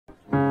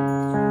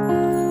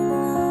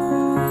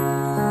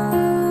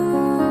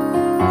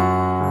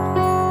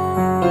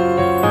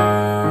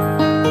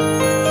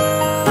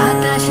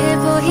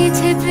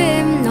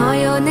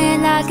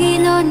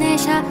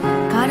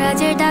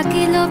বাজে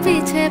ডাকিলো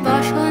পিছে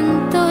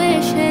বসন্ত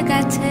এসে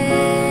গেছে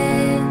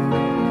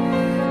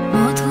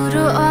মধুর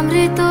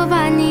অমৃত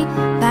বাণী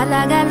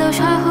বালা গেল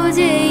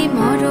সহজেই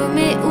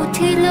মরমে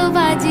উঠিল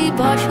বাজি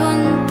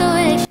বসন্ত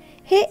এসে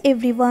Hey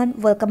everyone,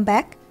 welcome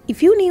back. If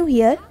you new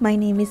here, my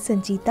name is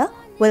Sanjita.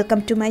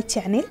 Welcome to my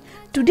channel.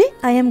 Today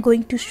I am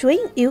going to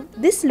showing you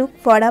this look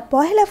for a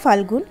Pohela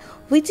Falgun,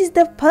 which is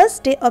the first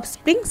day of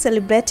spring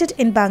celebrated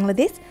in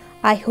Bangladesh.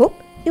 I hope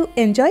you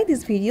enjoy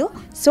this video.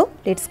 So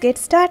let's get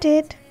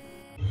started.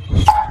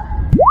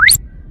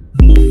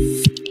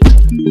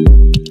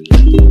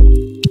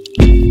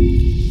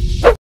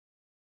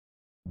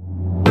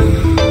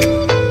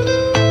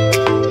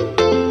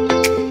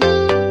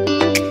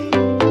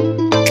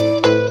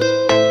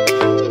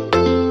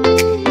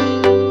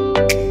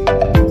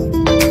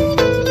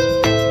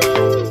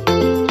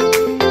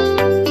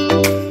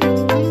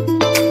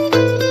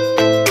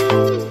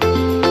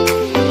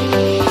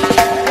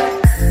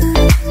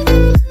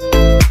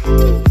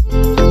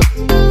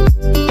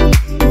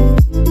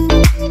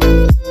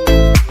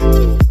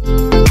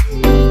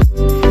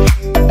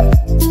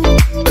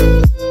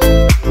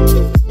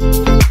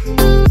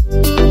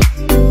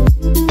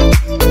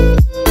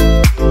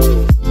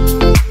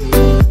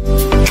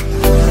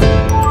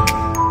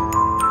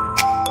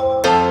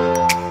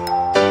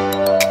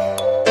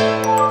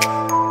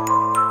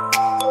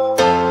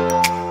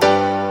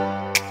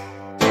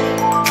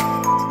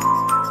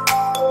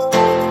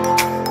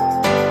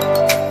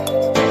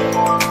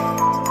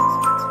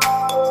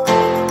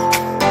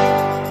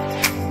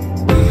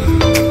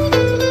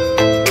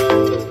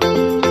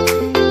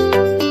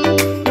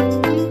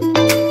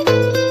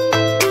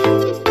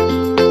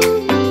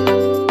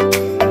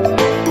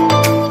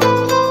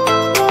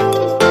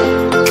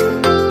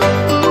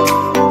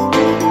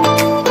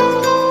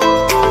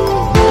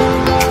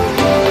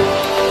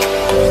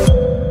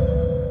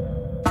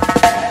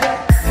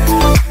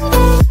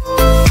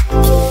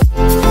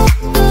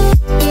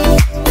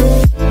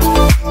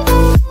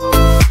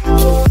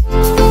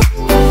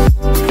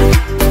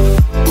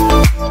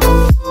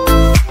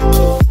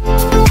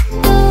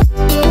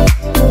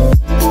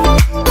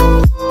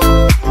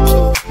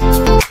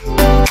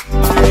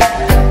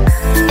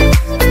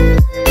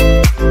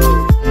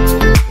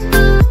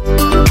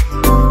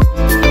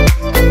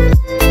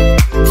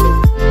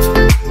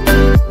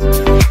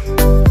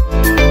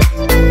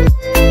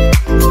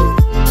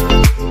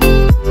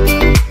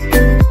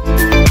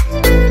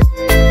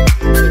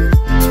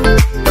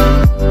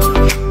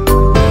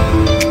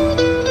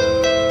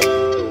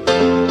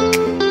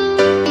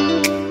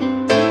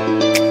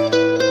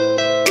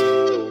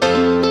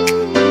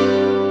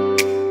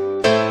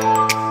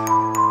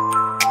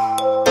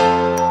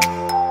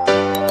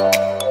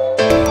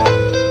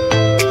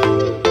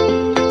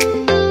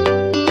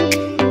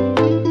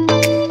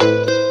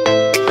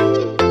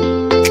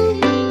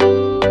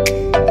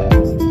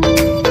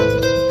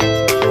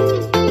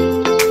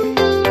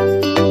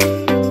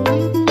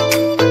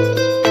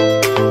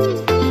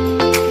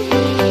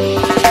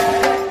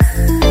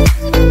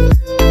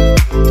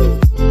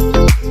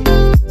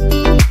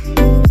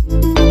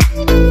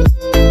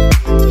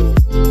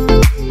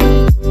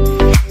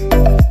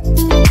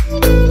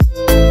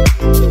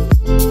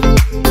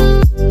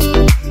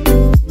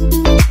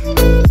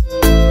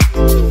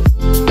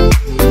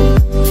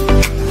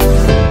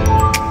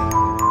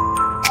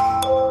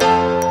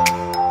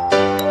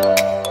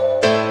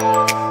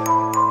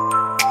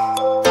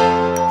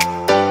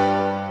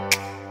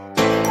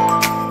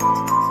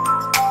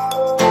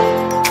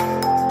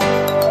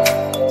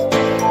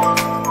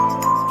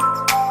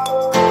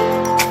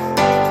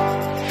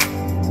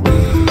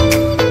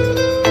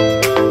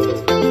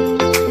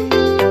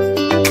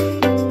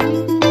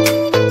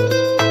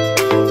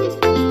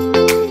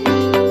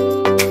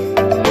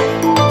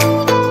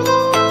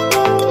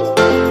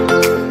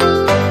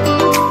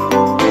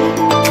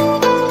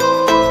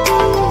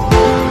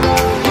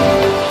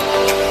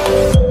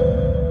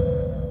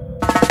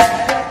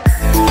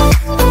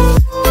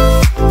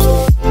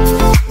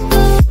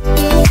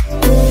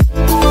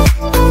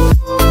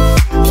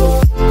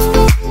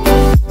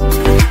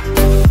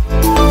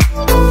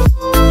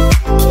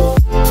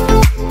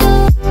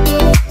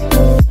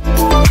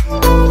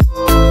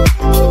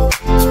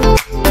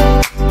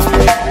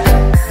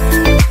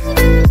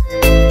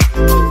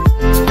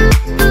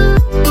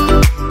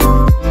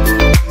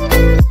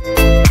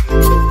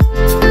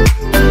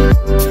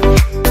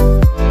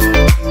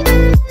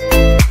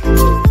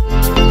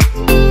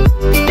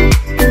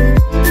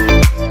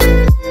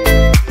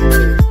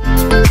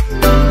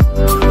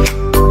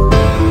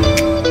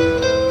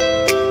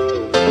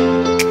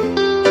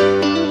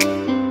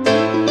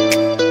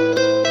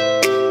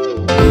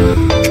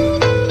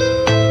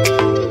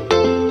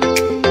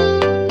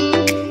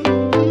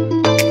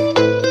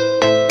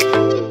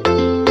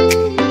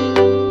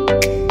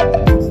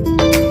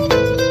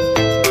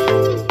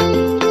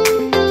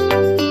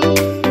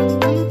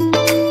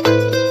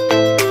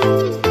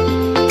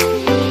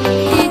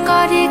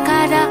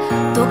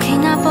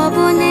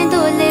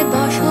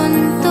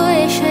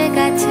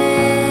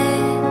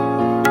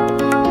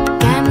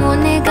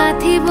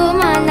 গাঁথিব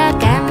মালা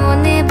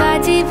কেমনে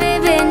বাজিবে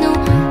বেনু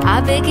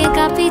আবেগে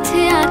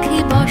কাঁপিছে আঁখি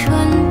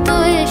বসন্ত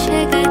এসে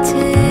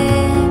গেছে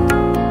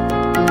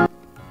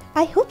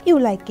I hope you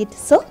like it,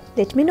 so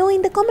let me know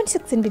in the comment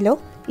section below.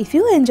 If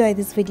you enjoy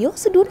this video,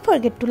 so don't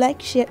forget to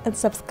like, share and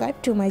subscribe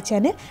to my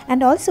channel and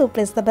also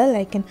press the bell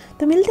icon.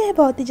 तो मिलते हैं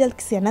बहुत ही जल्द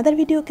किसी another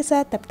video के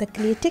साथ, तब तक के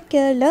लिए take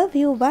care, love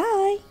you,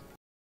 bye.